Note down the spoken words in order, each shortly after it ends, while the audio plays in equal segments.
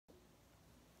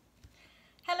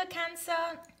Hello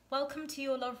Cancer, welcome to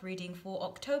your love reading for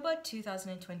October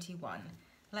 2021.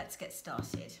 Let's get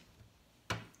started.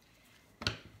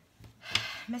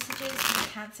 Messages from the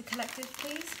Cancer Collective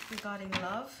please regarding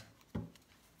love,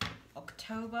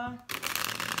 October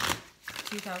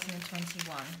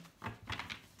 2021.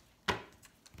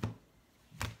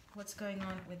 What's going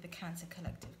on with the Cancer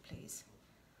Collective please?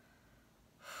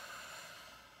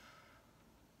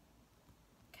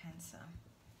 Cancer.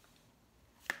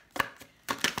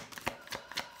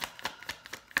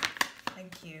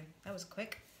 Thank you. That was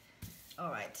quick. All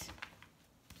right.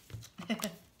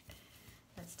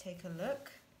 Let's take a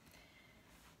look.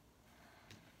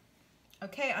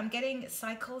 Okay, I'm getting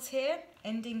cycles here,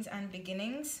 endings and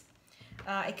beginnings.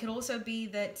 It could also be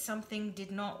that something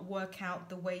did not work out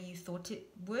the way you thought it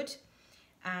would,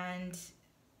 and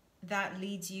that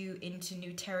leads you into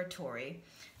new territory.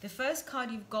 The first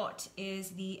card you've got is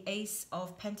the Ace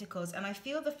of Pentacles, and I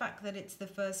feel the fact that it's the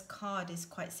first card is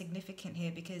quite significant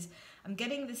here because I'm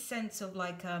getting the sense of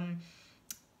like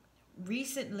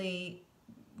recently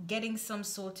getting some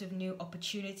sort of new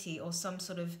opportunity or some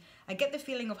sort of, I get the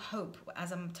feeling of hope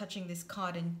as I'm touching this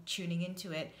card and tuning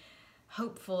into it.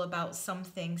 Hopeful about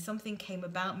something came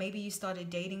about. Maybe you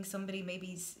started dating somebody,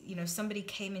 maybe somebody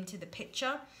came into the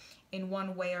picture in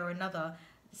one way or another.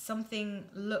 Something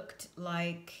looked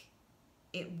like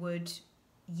it would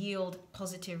yield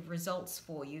positive results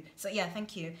for you. So yeah,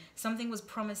 thank you. Something was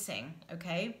promising,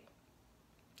 okay?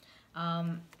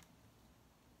 The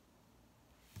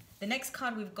next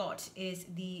card we've got is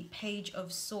the Page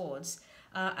of Swords.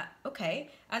 Okay,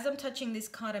 as I'm touching this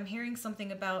card, I'm hearing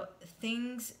something about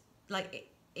things like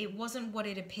it wasn't what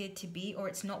it appeared to be, or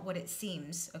it's not what it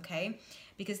seems, okay?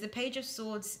 Because the Page of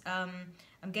Swords,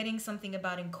 I'm getting something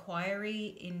about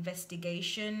inquiry,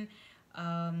 investigation,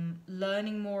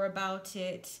 learning more about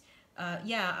it.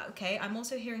 Yeah, okay. I'm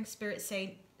also hearing Spirit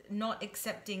say not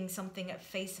accepting something at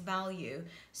face value.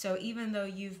 So even though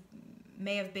you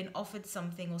may have been offered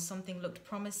something or something looked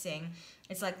promising,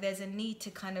 it's like there's a need to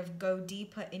kind of go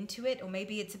deeper into it, or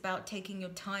maybe it's about taking your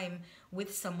time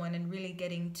with someone and really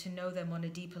getting to know them on a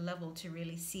deeper level to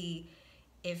really see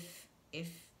if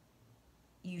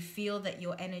you feel that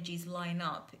your energies line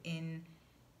up in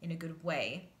a good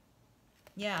way.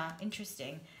 Yeah,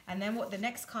 interesting. And then what the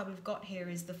next card we've got here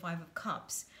is the Five of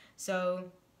Cups. So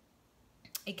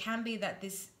it can be that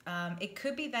this, it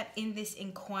could be that in this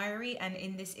inquiry and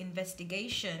in this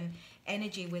investigation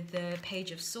energy with the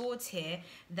Page of Swords here,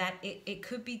 that it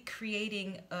could be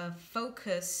creating a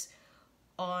focus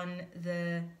on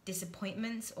the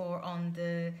disappointments or on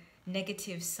the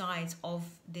negative sides of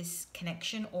this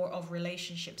connection or of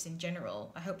relationships in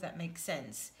general. I hope that makes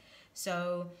sense.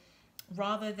 So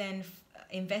rather than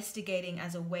investigating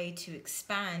as a way to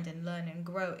expand and learn and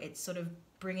grow, it's sort of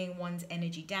bringing one's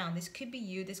energy down. This could be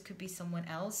you, this could be someone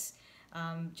else,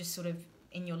 just sort of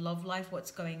in your love life,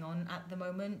 what's going on at the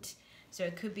moment. So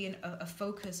it could be a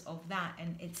focus of that,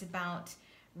 and it's about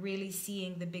really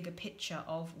seeing the bigger picture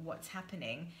of what's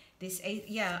happening. This,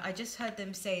 yeah, I just heard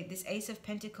them say this Ace of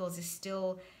Pentacles is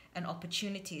still an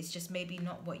opportunity. It's just maybe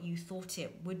not what you thought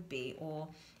it would be, or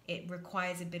it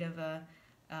requires a bit of a,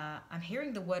 I'm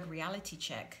hearing the word reality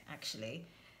check, actually.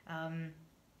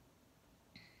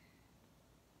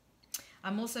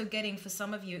 I'm also getting, for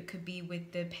some of you, it could be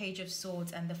with the Page of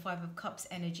Swords and the Five of Cups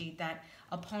energy, that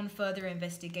upon further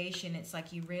investigation, it's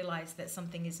like you realize that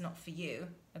something is not for you,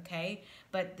 okay?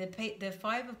 But the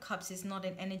Five of Cups is not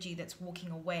an energy that's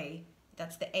walking away.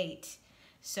 That's the 8.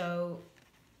 So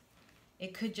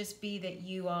it could just be that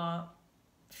you are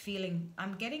feeling,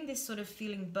 I'm getting this sort of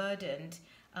feeling burdened.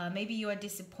 Maybe you are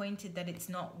disappointed that it's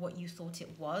not what you thought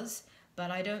it was, but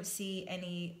I don't see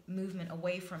any movement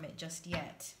away from it just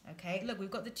yet, okay? Look, we've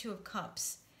got the Two of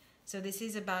Cups. So this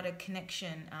is about a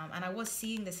connection, and I was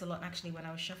seeing this a lot actually when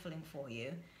I was shuffling for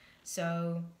you.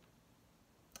 So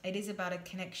it is about a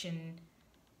connection,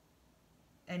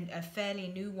 and a fairly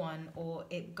new one, or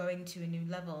it going to a new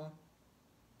level.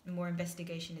 More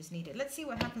investigation is needed. Let's see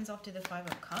what happens after the Five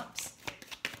of Cups.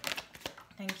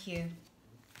 Thank you.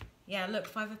 Yeah, look,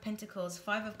 Five of Pentacles,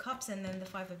 Five of Cups, and then the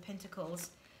Five of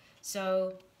Pentacles.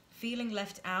 So feeling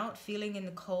left out, feeling in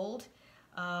the cold.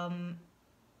 I'm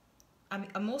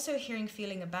also hearing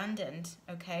feeling abandoned,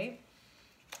 okay?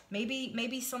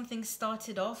 Maybe something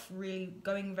started off really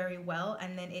going very well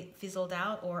and then it fizzled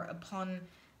out, or upon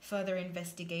further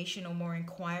investigation or more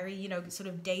inquiry, you know, sort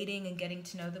of dating and getting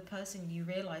to know the person, you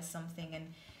realize something.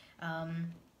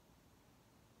 And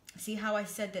see how I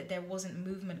said that there wasn't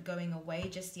movement going away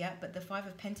just yet, but the Five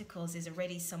of Pentacles is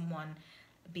already someone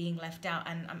being left out.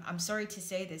 And I'm sorry to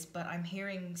say this, but I'm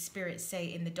hearing Spirit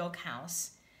say in the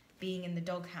doghouse, being in the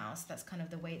doghouse. That's kind of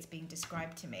the way it's being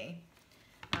described to me.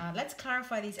 Let's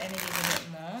clarify these energies a bit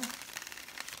more.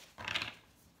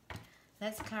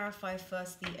 Let's clarify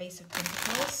first the Ace of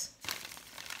Pentacles.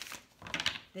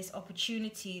 This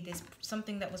opportunity, this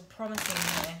something that was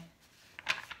promising here.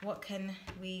 What can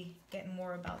we get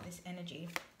more about this energy?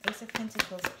 Ace of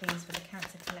Pentacles, please, for the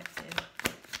Cancer Collective.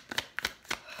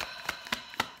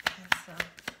 Cancer.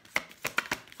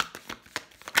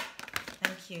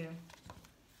 Thank you.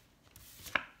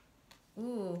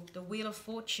 Ooh, the Wheel of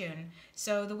Fortune.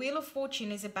 So the Wheel of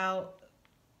Fortune is about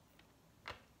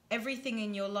everything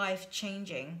in your life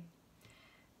changing.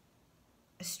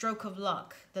 A stroke of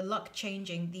luck, the luck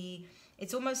changing.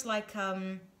 It's almost like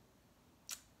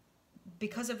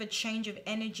because of a change of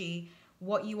energy,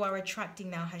 what you are attracting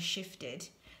now has shifted.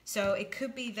 So it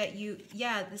could be that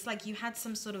it's like you had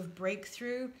some sort of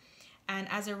breakthrough, and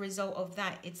as a result of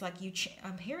that, it's like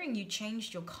I'm hearing you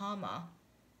changed your karma.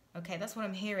 Okay, that's what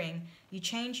I'm hearing. You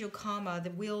changed your karma,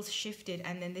 the wheels shifted,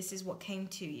 and then this is what came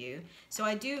to you. So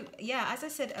I do, as I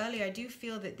said earlier, I do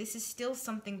feel that this is still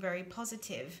something very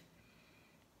positive.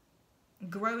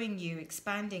 Growing you,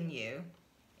 expanding you.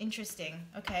 Interesting.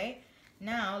 Okay,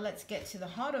 now let's get to the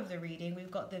heart of the reading.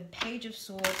 We've got the Page of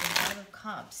Swords and Five of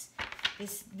Cups.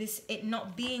 It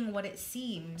not being what it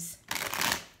seems.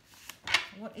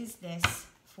 What is this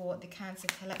for the Cancer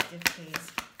Collective,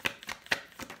 please?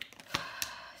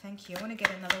 Thank you. I want to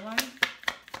get another one.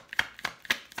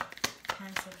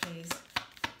 Cancer, please.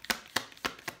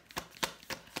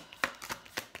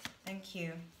 Thank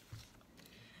you.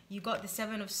 You got the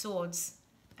Seven of Swords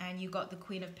and you got the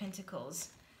Queen of Pentacles.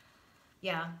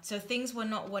 Yeah, so things were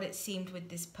not what it seemed with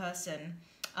this person.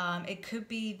 It could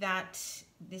be that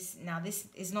this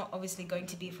is not obviously going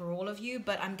to be for all of you,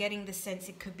 but I'm getting the sense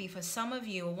it could be for some of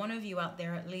you, or one of you out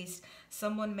there at least.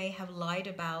 Someone may have lied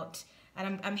about,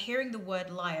 and I'm hearing the word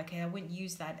lie, okay? I wouldn't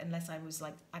use that unless I was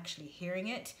like actually hearing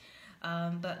it.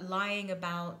 But lying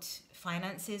about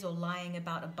finances or lying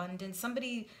about abundance,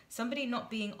 somebody not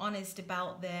being honest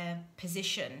about their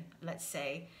position, let's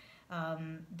say,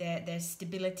 their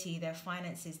stability, their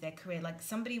finances, their career. Like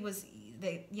somebody was,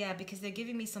 because they're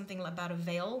giving me something about a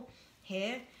veil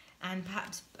here, and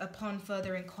perhaps upon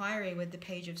further inquiry with the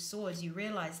Page of Swords, you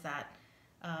realize that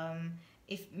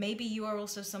if maybe you are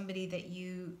also somebody that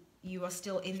you are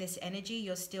still in this energy,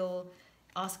 you're still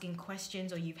asking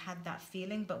questions, or you've had that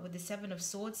feeling, but with the Seven of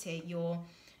Swords here,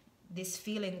 this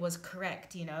feeling was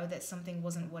correct, that something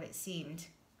wasn't what it seemed.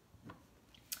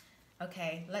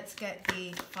 Okay, let's get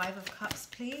the Five of Cups,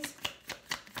 please.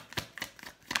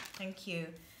 Thank you.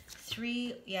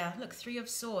 Three of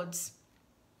Swords.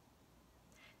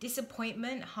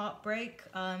 Disappointment, heartbreak.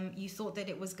 You thought that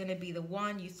it was going to be the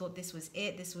one. You thought this was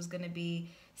it. This was going to be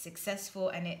successful,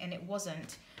 and it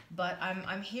wasn't. But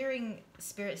I'm hearing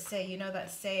Spirit say,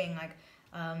 that saying, like,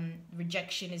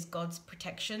 rejection is God's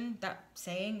protection. That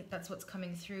saying, that's what's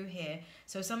coming through here.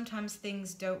 So sometimes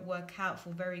things don't work out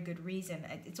for very good reason.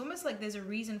 It's almost like there's a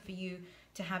reason for you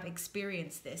to have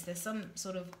experienced this. There's some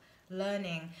sort of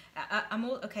learning.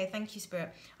 Okay, thank you,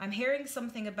 Spirit. I'm hearing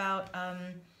something about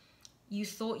you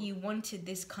thought you wanted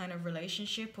this kind of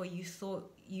relationship, or you thought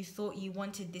you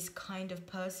wanted this kind of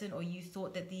person, or you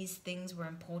thought that these things were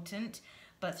important.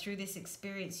 But through this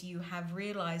experience, you have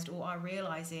realized, or are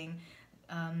realizing,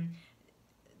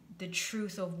 the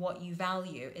truth of what you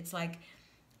value. It's like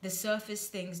the surface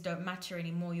things don't matter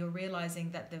anymore. You're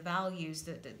realizing that the values,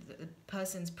 the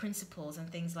person's principles and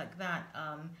things like that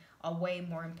are way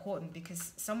more important,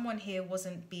 because someone here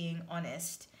wasn't being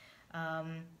honest.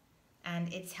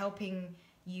 And it's helping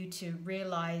you to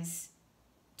realize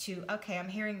I'm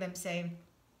hearing them say,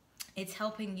 it's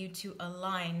helping you to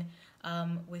align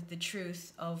with the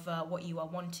truth of what you are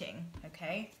wanting,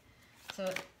 okay? So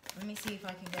let me see if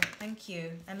I can get, thank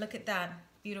you. And look at that,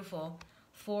 beautiful.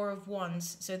 Four of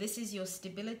Wands. So this is your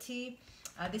stability.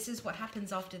 This is what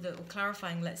happens after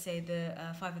clarifying, let's say, the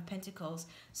Five of Pentacles.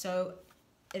 So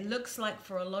it looks like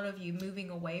for a lot of you moving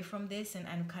away from this and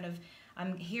kind of,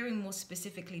 I'm hearing more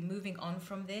specifically moving on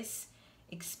from this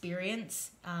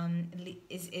experience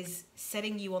is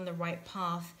setting you on the right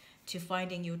path to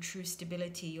finding your true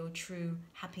stability, your true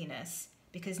happiness,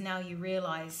 because now you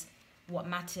realize what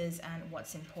matters and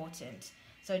what's important.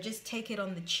 So just take it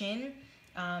on the chin.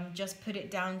 Just put it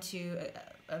down to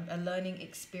a learning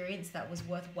experience that was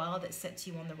worthwhile, that sets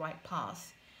you on the right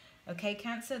path. Okay,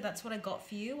 Cancer, that's what I got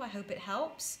for you. I hope it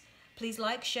helps. Please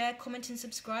like, share, comment and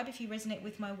subscribe if you resonate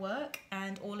with my work,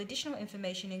 and all additional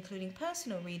information, including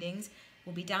personal readings,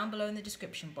 will be down below in the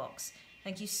description box.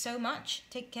 Thank you so much.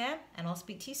 Take care, and I'll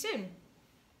speak to you soon.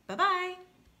 Bye-bye.